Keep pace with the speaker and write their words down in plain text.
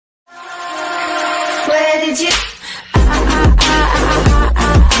where did you?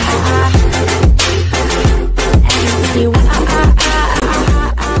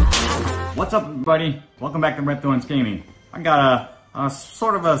 What's up, everybody? Welcome back to Red Thorns Gaming. I got a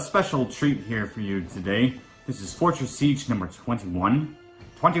sort of a special treat here for you today. This is Fortress Siege number 21.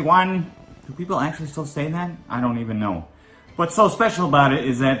 21? Do people actually still say that? I don't even know. What's so special about it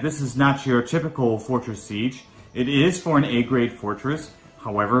is that this is not your typical Fortress Siege. It is for an A-grade fortress.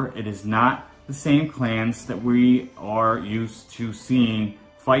 However, it is not the same clans that we are used to seeing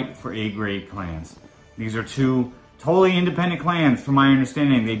fight for A-grade clans. These are two totally independent clans, from my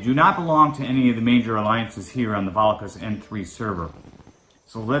understanding. They do not belong to any of the major alliances here on the Volcus N3 server.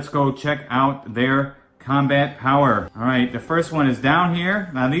 So let's go check out their combat power. Alright, the first one is down here.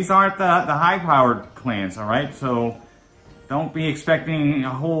 Now these aren't the high-powered clans, alright? So don't be expecting a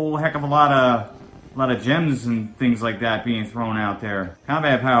whole heck of a lot of gems and things like that being thrown out there.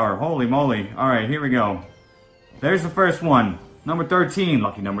 Combat power, holy moly. Alright, here we go. There's the first one. Number 13,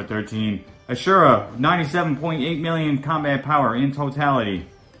 lucky number 13. Ashura, 97.8 million combat power in totality.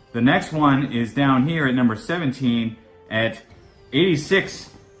 The next one is down here at number 17 at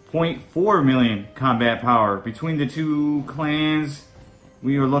 86.4 million combat power. Between the two clans,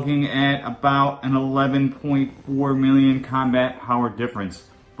 we are looking at about an 11.4 million combat power difference.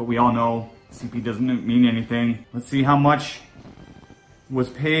 But we all know CP doesn't mean anything. Let's see how much was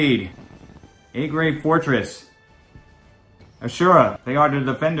paid. A-grade fortress. Ashura, they are the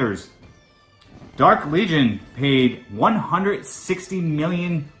defenders. DarkLegion paid 160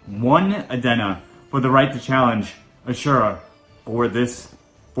 million one Adena for the right to challenge Ashura for this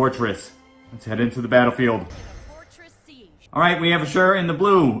fortress. Let's head into the battlefield. Alright, we have Ashura in the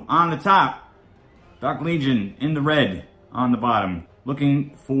blue on the top. DarkLegion in the red on the bottom.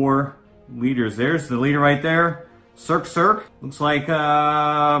 Looking for leaders. There's the leader right there. Cirque. Looks like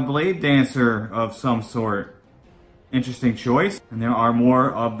a blade dancer of some sort. Interesting choice. And there are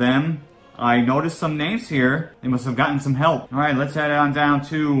more of them. I noticed some names here. They must have gotten some help. Alright, let's head on down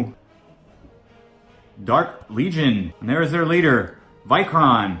to DarkLegion. And there's their leader,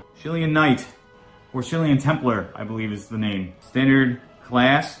 Vicron, Shillian Knight, or Shillian Templar, I believe is the name. Standard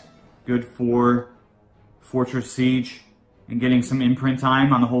class, good for Fortress Siege and getting some imprint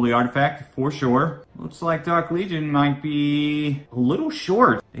time on the Holy Artifact, for sure. Looks like DarkLegion might be a little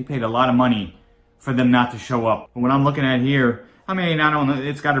short. They paid a lot of money for them not to show up. But what I'm looking at here, I mean, I don't know,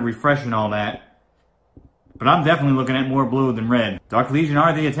 it's got to refresh and all that. But I'm definitely looking at more blue than red. DarkLegion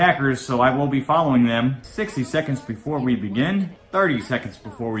are the attackers, so I will be following them. 60 seconds before we begin. 30 seconds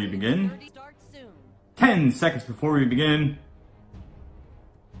before we begin. 10 seconds before we begin.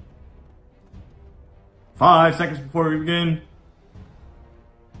 5 seconds before we begin.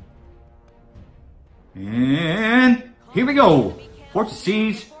 And here we go. Fortress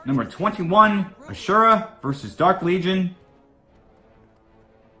Siege number 21, Ashura versus DarkLegion.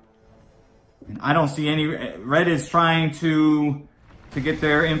 And I don't see any. Red is trying to get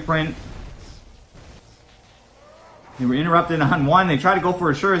their imprint. They were interrupted on one. They tried to go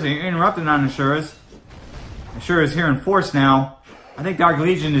for Ashura's. They interrupted on Ashura's. Ashura's here in force now. I think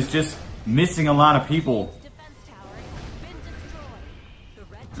DarkLegion is just missing a lot of people.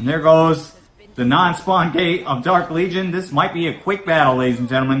 And there goes the non-spawn gate of DarkLegion. This might be a quick battle, ladies and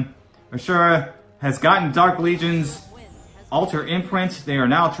gentlemen. Ashura has gotten DarkLegion's altar imprint. They are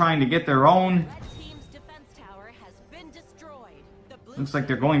now trying to get their own. Looks like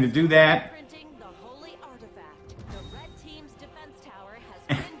they're going to do that.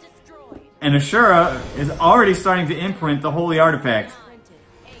 And Ashura is already starting to imprint the Holy Artifact.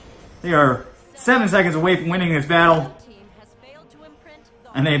 They are 7 seconds away from winning this battle.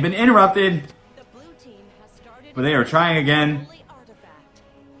 And they have been interrupted. But they are trying again.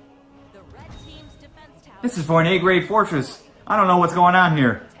 This is for an A-grade fortress. I don't know what's going on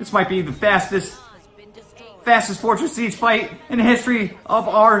here. This might be the fastest Fortress Siege fight in the history of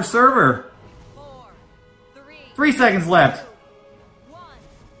our server. 3 seconds left.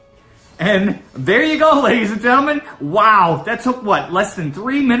 And there you go, ladies and gentlemen. Wow, that took what, less than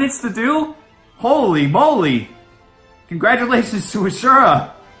 3 minutes to do? Holy moly. Congratulations to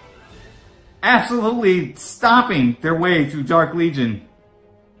Ashura. Absolutely stomping their way through DarkLegion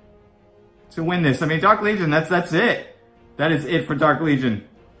to win this. I mean, DarkLegion, that's it. That is it for DarkLegion.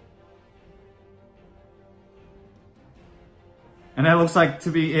 And that looks like to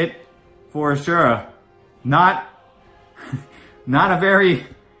be it for Ashura. Not a very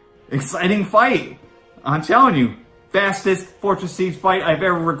exciting fight. I'm telling you, fastest Fortress Siege fight I've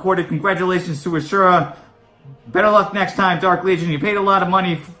ever recorded. Congratulations to Ashura. Better luck next time, DarkLegion. You paid a lot of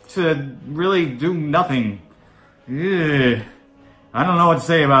money to really do nothing. Ugh. I don't know what to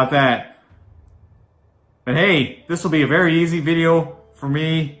say about that. But hey, this will be a very easy video for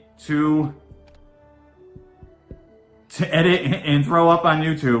me to edit and throw up on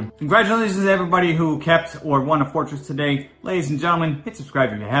YouTube. Congratulations to everybody who kept or won a fortress today. Ladies and gentlemen, hit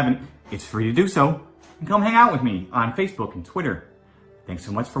subscribe if you haven't. It's free to do so. And come hang out with me on Facebook and Twitter. Thanks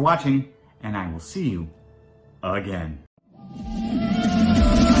so much for watching, and I will see you again.